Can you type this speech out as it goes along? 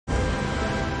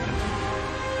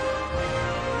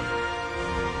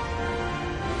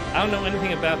I don't know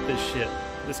anything about this shit.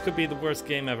 This could be the worst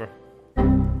game ever.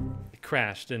 It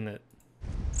crashed, didn't it?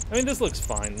 I mean, this looks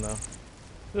fine, though.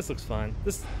 This looks fine.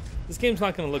 This game's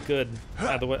not gonna look good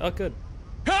either way. Oh, good.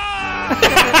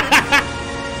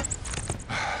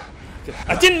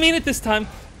 I didn't mean it this time.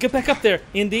 Get back up there,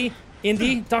 Indy.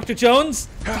 Indy, Dr. Jones.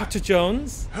 Dr.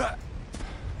 Jones. How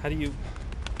do you...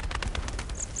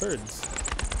 Birds.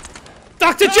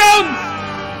 Dr. Jones!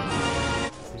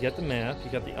 So you got the map,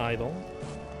 you got the idol.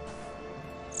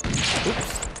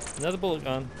 Oops. Another bullet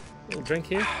gone. A little drink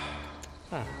here.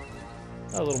 Ah.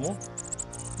 A little more.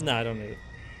 No, I don't need it.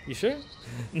 You sure?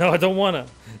 No, I don't wanna.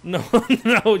 No,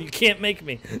 no, you can't make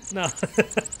me. No.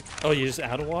 Oh, you're just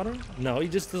out of water? No, he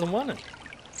just doesn't want it.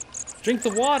 Drink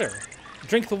the water.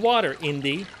 Drink the water,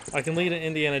 Indy. I can lead an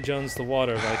Indiana Jones to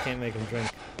water, but I can't make him drink.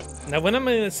 Now, when am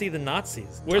I gonna see the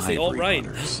Nazis? Where's the alt-right?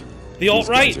 The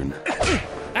alt-right!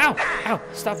 Ow! Ow!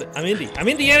 Stop it. I'm Indy. I'm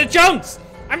Indiana Jones!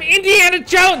 I'm Indiana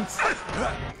Jones!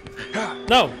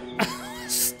 No.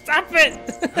 Stop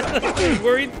it!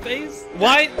 Worried face?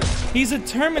 Why? He's a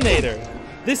Terminator.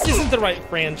 This isn't the right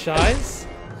franchise.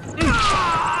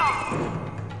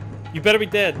 You better be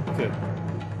dead. Good.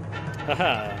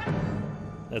 Haha.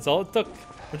 That's all it took.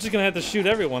 I'm just gonna have to shoot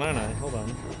everyone, aren't I? Hold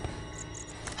on.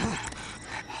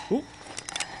 Ooh.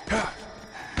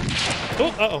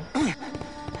 Oh, uh-oh.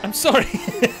 I'm sorry.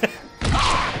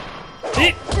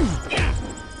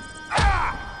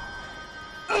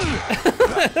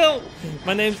 Help!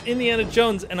 My name's Indiana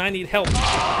Jones and I need help.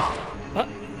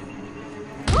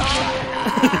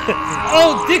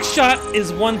 Oh, Dick Shot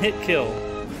is one-hit kill.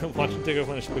 Watching Tigref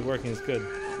when it should be working is good.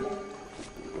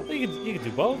 Well, you could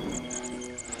do both.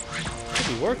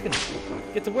 Should be working.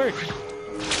 Get to work.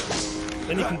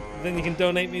 Then you can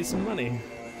donate me some money.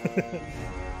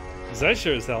 Cause that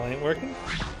sure as hell ain't working.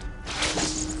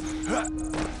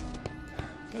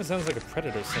 That sounds like a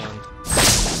predator sound.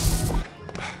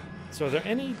 So are there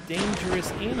any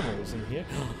dangerous animals in here?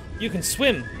 You can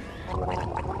swim!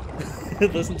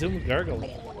 Listen to him gargle.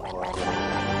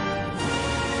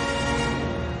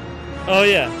 Oh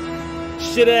yeah.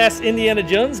 Shit-ass Indiana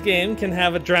Jones game can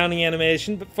have a drowning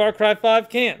animation, but Far Cry 5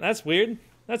 can't. That's weird.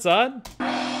 That's odd.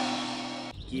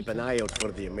 Keep an eye out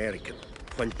for the American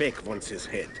when Beck wants his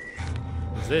head.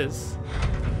 What's this?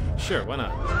 Sure, why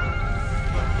not?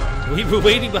 We were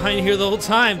waiting behind here the whole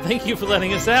time. Thank you for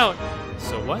letting us out.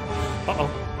 So what? Uh-oh.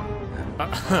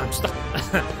 I'm stuck.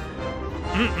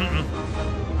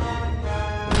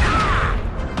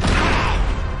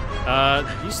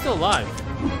 You still alive.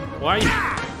 Why are you...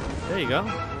 There you go.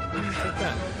 Take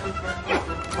that.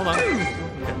 Hold on. Okay.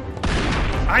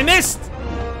 I missed!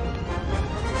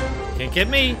 Can't get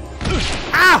me.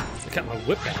 Ah! I got my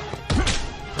whip out.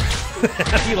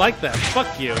 How do you like that?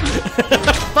 Fuck you.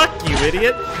 Fuck you,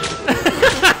 idiot.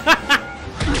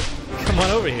 Come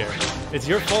on over here. It's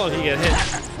your fault if you get hit.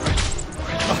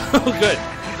 Oh, good.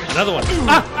 Another one.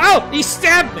 Ah! Ow! He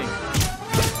stabbed me!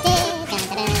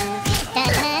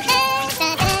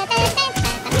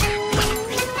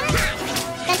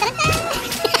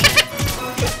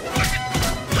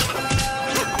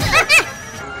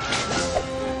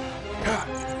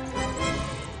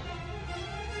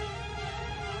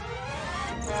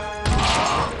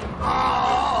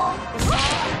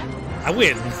 I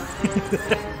win!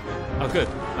 Oh, good.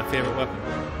 My favorite weapon.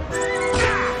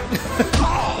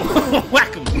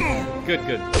 Whack him! Good,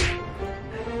 good.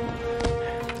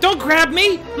 Don't grab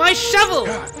me! My shovel!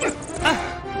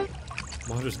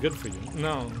 Water's good for you.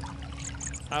 No.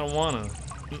 I don't wanna.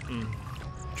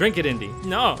 Drink it, Indy.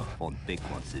 No. On Beck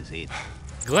wants his head.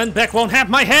 Glenn Beck won't have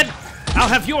my head! I'll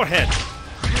have your head!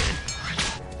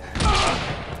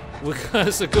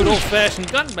 Because a good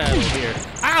old-fashioned gun battle here.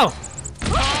 Ow!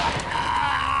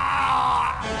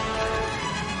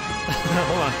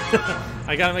 Hold on.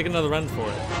 I gotta make another run for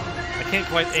it. I can't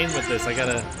quite aim with this. I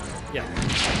gotta... Yeah.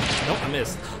 Nope, I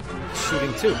missed.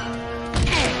 Shooting too.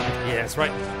 Yeah, that's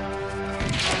right.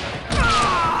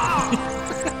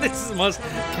 This is the most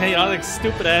chaotic,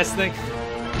 stupid-ass thing.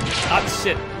 Ah,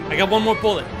 shit. I got one more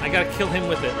bullet. I gotta kill him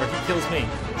with it, or he kills me.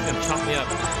 He's gonna chop me up.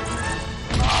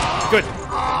 Good.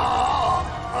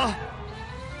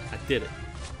 I did it.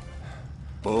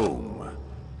 Boom.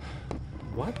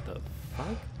 What the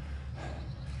fuck?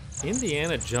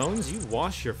 Indiana Jones, you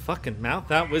wash your fucking mouth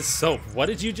out with soap. What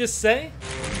did you just say?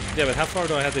 Yeah, but how far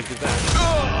do I have to do that?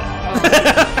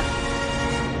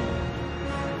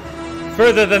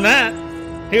 Further than that.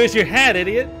 Here's your hat,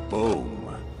 idiot. Boom.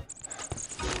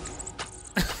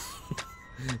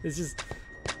 It's just...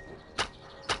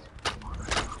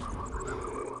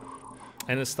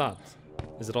 And it stopped.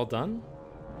 Is it all done?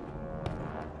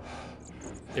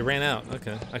 It ran out.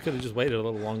 Okay. I could have just waited a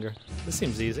little longer. This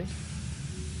seems easy.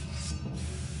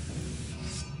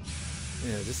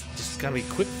 Yeah, just gotta be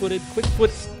quick-footed,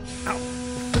 quick-foot. Ow.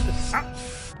 Ow.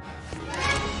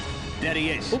 There he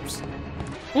is. Oops.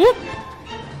 Whoop.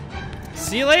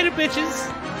 See you later, bitches.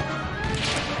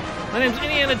 My name's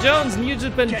Indiana Jones, and you've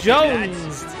just been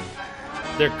Jonesed.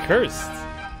 They're cursed.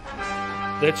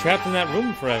 They're trapped in that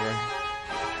room forever.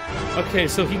 Okay,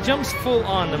 so he jumps full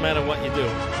on no matter what you do.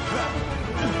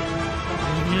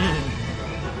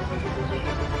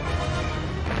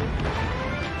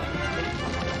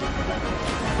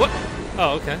 What?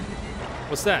 Oh, okay.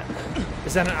 What's that?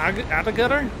 Is that an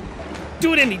alligator?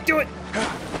 Do it, Indy, do it!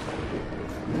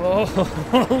 Whoa,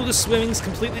 the swimming's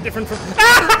completely different from...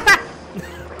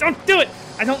 Don't do it!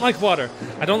 I don't like water.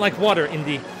 I don't like water,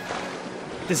 Indy.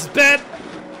 This is bad.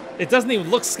 It doesn't even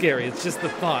look scary, it's just the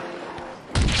thought.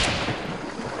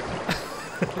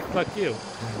 Fuck you.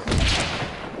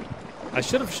 I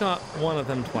should have shot one of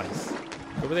them twice.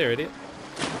 Over there, idiot.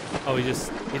 Oh, he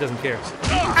doesn't care.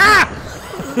 Ah!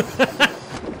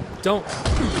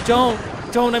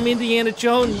 Don't, I'm Indiana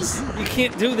Jones. You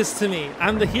can't do this to me.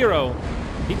 I'm the hero.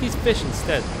 Eat these fish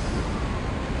instead.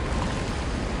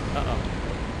 Uh-oh.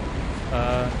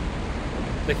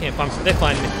 They can't find me. They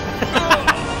find me.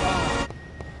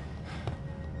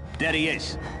 There he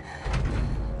is.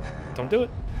 Don't do it.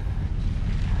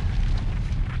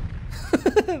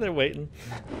 They're waiting.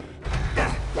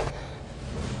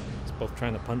 It's both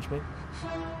trying to punch me.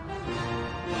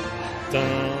 Dun,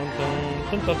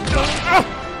 dun, dun, dun, dun. Ah!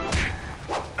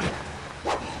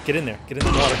 Get in there. Get in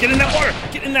the water. Get in that water.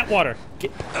 Get in that water.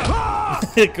 Get.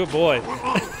 Good boy.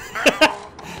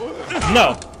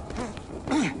 No.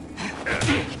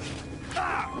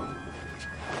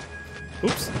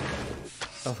 Oops.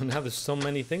 Oh, now there's so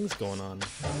many things going on.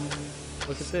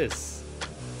 Look at this.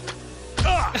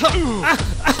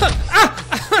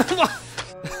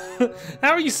 How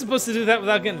are you supposed to do that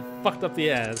without getting fucked up the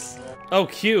ass? Oh,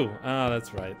 Q. Oh,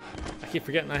 that's right. I keep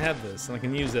forgetting I have this, and I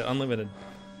can use it unlimited.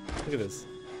 Look at this.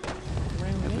 I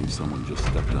think someone just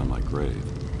stepped on my grave.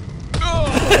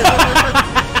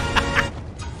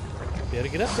 You gotta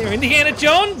get up there, Indiana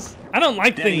Jones! I don't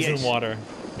like things in water.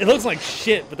 It looks like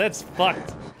shit, but that's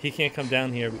fucked. He can't come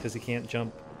down here because he can't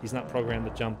jump. He's not programmed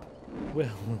to jump.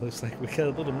 Well, it looks like we got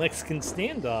a little Mexican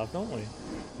standoff, don't we?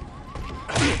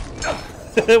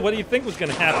 What do you think was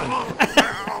gonna happen?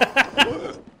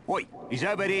 Oi, he's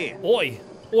over here. Oi,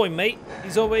 mate,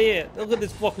 he's over here. Look at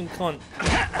this fucking cunt.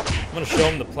 I'm gonna show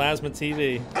him the plasma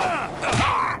TV.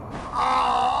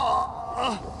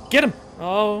 Get him!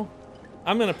 Oh,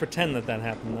 I'm gonna pretend that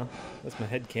happened though. That's my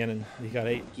head cannon. He got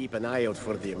 8. Keep an eye out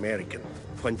for the American.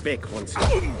 When Beck wants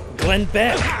it. Glenn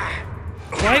Beck.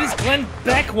 Why does Glenn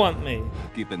Beck want me?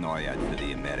 Keep an eye out for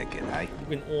the American, eh?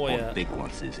 Keep an eye out. Big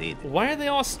wants his head. Why are they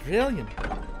Australian?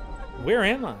 Where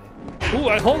am I? Ooh,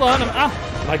 hold on.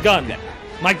 My gun.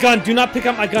 My gun. Do not pick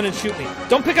up my gun and shoot me.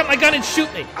 Don't pick up my gun and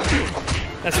shoot me.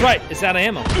 That's right. It's out of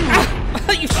ammo.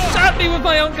 You shot me with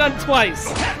my own gun twice.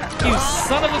 You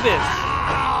son of a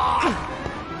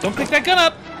bitch. Don't pick that gun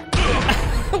up.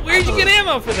 Where'd you get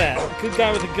ammo for that? Good guy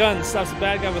with a gun stops the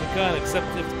bad guy with a gun, except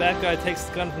if the bad guy takes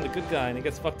the gun from the good guy and he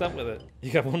gets fucked up with it.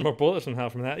 You got one more bullet somehow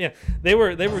from that. Yeah, they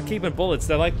were keeping bullets.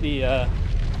 They're like the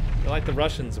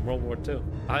Russians in World War II.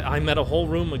 I met a whole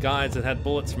room of guys that had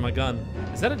bullets for my gun.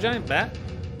 Is that a giant bat?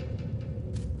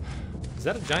 Is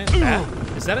that a giant bat?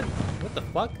 Is that a... What the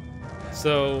fuck?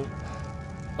 So...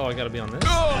 Oh, I gotta be on this?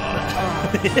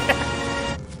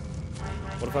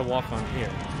 What if I walk on here?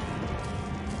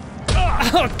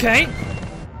 Okay!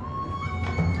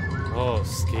 Oh,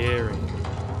 scary.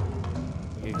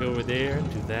 You go over there and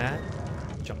do that.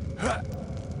 Jump.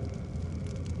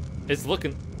 It's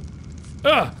looking...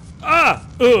 No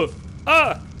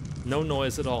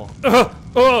noise at all.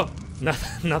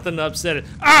 Nothing to upset it.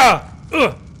 I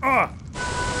wouldn't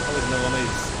know one of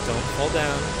these. Don't fall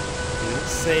down. You didn't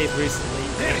save recently.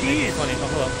 There he is. Funny. Oh,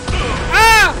 hello.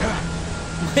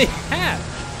 My hat.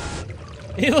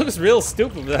 He looks real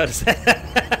stupid without his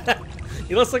hat.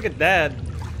 He looks like a dad.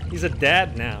 He's a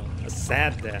dad now. A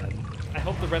sad dad. I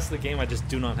hope the rest of the game I just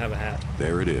do not have a hat.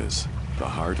 There it is. The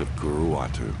heart of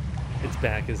Guruwatu. It's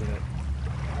back, isn't it?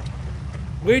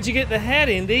 Where'd you get the hat,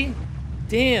 Indy?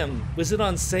 Damn, was it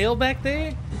on sale back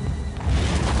there?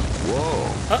 Whoa.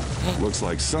 Looks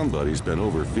like somebody's been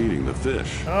overfeeding the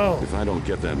fish. Oh. If I don't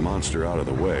get that monster out of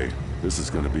the way, this is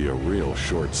going to be a real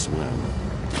short swim.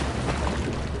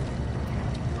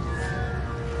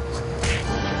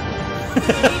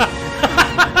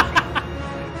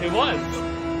 It was.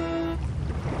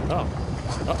 Oh.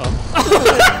 Uh-oh.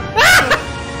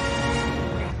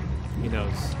 He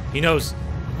knows. He knows.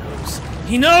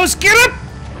 He knows! Get up!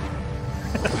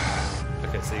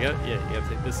 Okay, so you gotta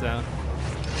take this out.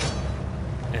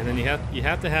 And then you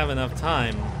have to have enough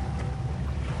time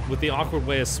with the awkward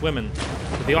way of swimming.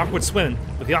 With the awkward swimming.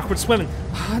 With the awkward swimming.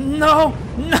 Oh, no!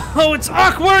 No! It's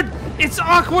awkward! It's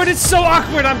awkward! It's so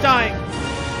awkward! I'm dying!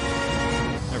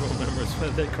 Everyone remembers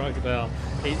when that crocodile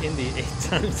ate Indy 8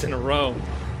 times in a row.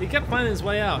 He kept finding his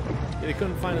way out, yet he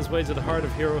couldn't find his way to the heart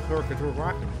of Hero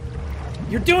Rock.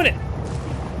 You're doing it!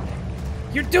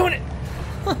 You're doing it!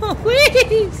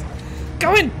 Please!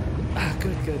 Go in! Ah,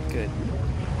 good, good, good.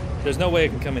 There's no way I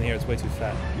can come in here. It's way too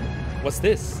fat. What's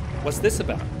this? What's this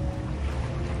about?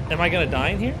 Am I gonna die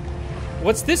in here?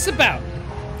 What's this about?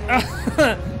 I'm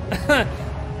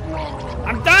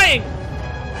dying!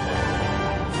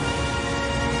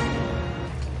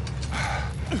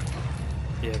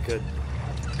 Yeah, good.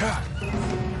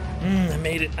 I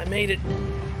made it. I made it.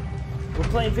 We're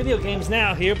playing video games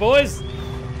now here, boys.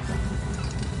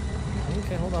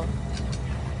 Okay, hold on.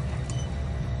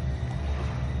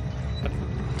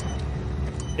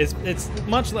 It's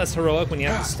much less heroic when you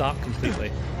have to stop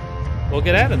completely. Well,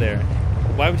 get out of there.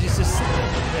 Why would you just sit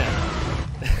there?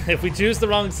 Yeah. If we choose the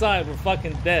wrong side, we're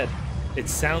fucking dead. It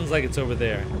sounds like it's over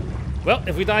there. Well,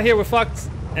 if we die here, we're fucked.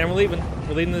 And we're leaving.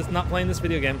 We're leaving this, not playing this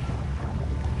video game.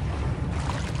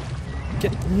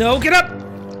 Get up!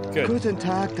 Good. Guten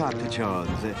Tag, Dr. Jones.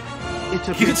 It's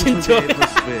a Guten beautiful day Tag. for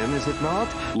swim, is it not?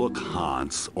 Look,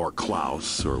 Hans, or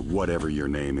Klaus, or whatever your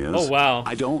name is. Oh, wow.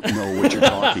 I don't know what you're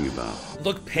talking about.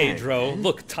 Look, Pedro.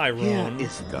 Look, Here Tyrone.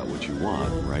 is Got what you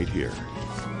want right here.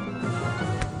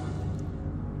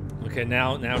 Okay,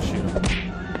 now shoot.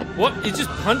 What? You just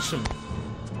punch him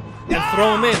and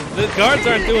throw him in. The guards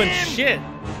aren't doing shit.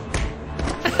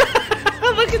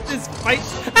 Look at this fight.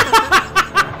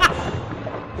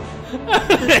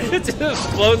 It just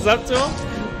floats up to him.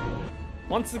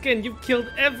 Once again, you've killed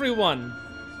everyone.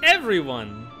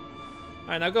 Everyone.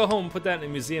 Alright, now go home and put that in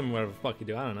a museum or whatever the fuck you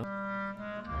do. I don't know.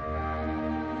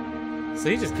 So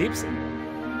he just keeps it.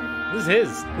 This is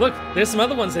his. Look, there's some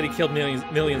other ones that he killed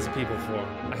millions of people for.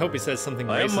 I hope he says something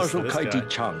I am racist Marshal to this Kaiti guy.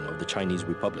 Chang of the Chinese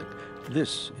Republic.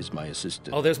 This is my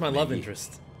assistant. Oh, there's my love Mei.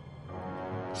 interest.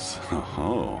 So,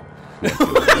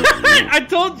 I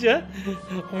told you,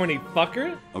 horny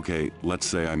fucker. okay, let's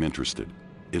say I'm interested.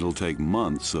 It'll take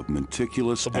months of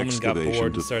meticulous The woman got bored excavation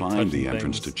and to started find the touching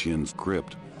entrance things. to Chin's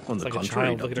crypt. On the like a contrary,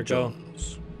 child. Look at her Dr. go.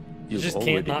 Jones, You you've just can't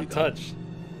already not begun. touch.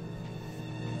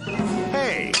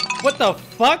 Hey! What the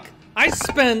fuck? I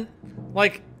spent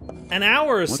like an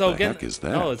hour or What so the getting. heck is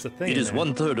that? Oh, it's a thing. It is there.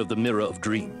 1/3 of the Mirror of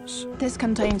Dreams. This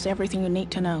contains everything you need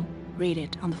to know. Read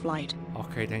it on the flight.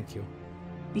 Okay, thank you.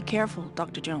 Be careful,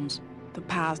 Dr. Jones. The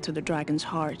path to the dragon's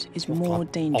heart is more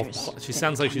dangerous. Oh, she than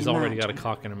sounds you like can she's already got a imagine.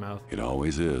 cock in her mouth. It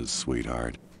always is,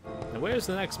 sweetheart. Now, where's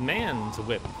the next man to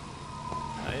whip?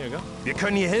 There you go. Wir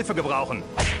können hier Hilfe gebrauchen.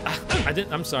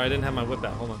 I'm sorry, I didn't have my whip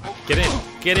out. Hold on. Get in.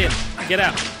 Get in. Get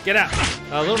out. Get out.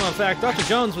 A little known fact, Dr.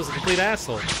 Jones was a complete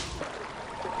asshole.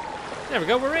 There we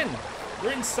go, we're in.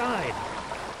 We're inside.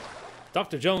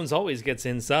 Dr. Jones always gets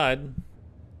inside.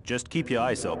 Just keep your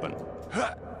eyes open.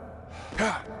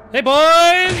 Hey,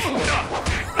 boys!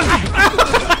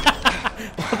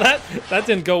 Well, that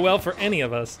didn't go well for any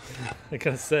of us. I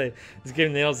gotta say, this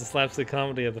game nails the slapstick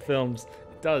comedy of the films.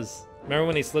 It does. Remember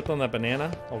when he slipped on that banana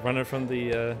while running from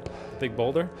the big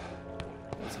boulder?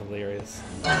 That's hilarious.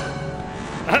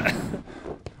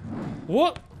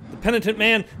 What? The penitent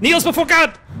man kneels before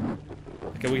God!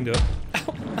 Okay, we can do it.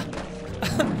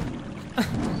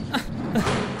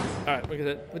 Alright, we did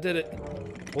it. We did it.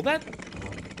 Well,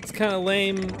 that's kind of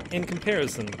lame in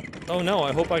comparison. Oh no,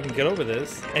 I hope I can get over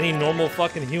this. Any normal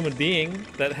fucking human being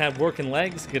that had working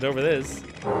legs can get over this.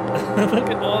 Look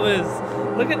at all this.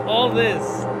 Look at all this.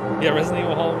 Yeah, Resident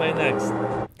Evil Hall of Fame next.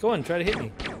 Go on, try to hit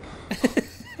me.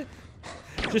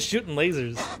 Just shooting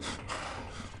lasers.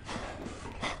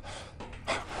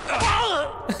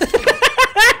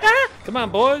 Come on,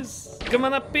 boys. Come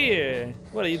on up here.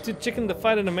 What, are you too chicken to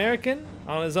fight an American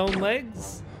on his own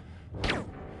legs?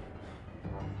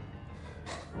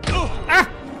 Ah!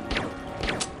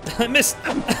 I missed.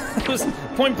 It was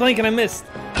point blank and I missed.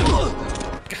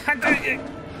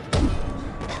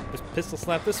 Just pistol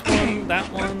slap this one, that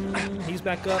one. He's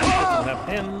back up. Pistol slap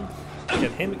him.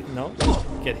 Get him. No.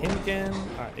 Get him again.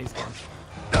 Alright, he's gone.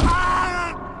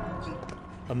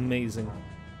 Amazing.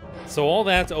 So all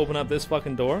that to open up this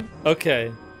fucking door?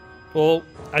 Okay. Well,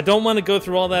 I don't want to go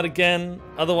through all that again,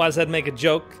 otherwise I'd make a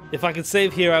joke. If I could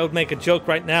save here, I would make a joke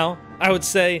right now. I would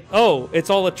say, oh, it's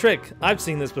all a trick. I've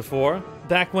seen this before.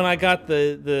 Back when I got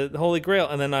the Holy Grail,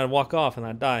 and then I'd walk off and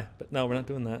I'd die. But no, we're not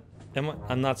doing that.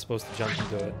 I'm not supposed to jump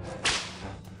into it.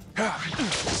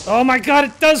 Oh my god,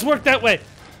 it does work that way!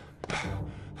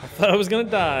 I thought I was gonna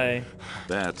die.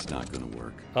 That's not gonna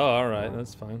work. Oh, alright,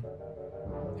 that's fine.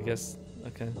 I guess,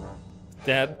 okay.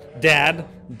 Dad,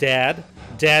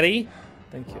 Daddy.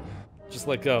 Thank you. Just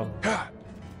let go.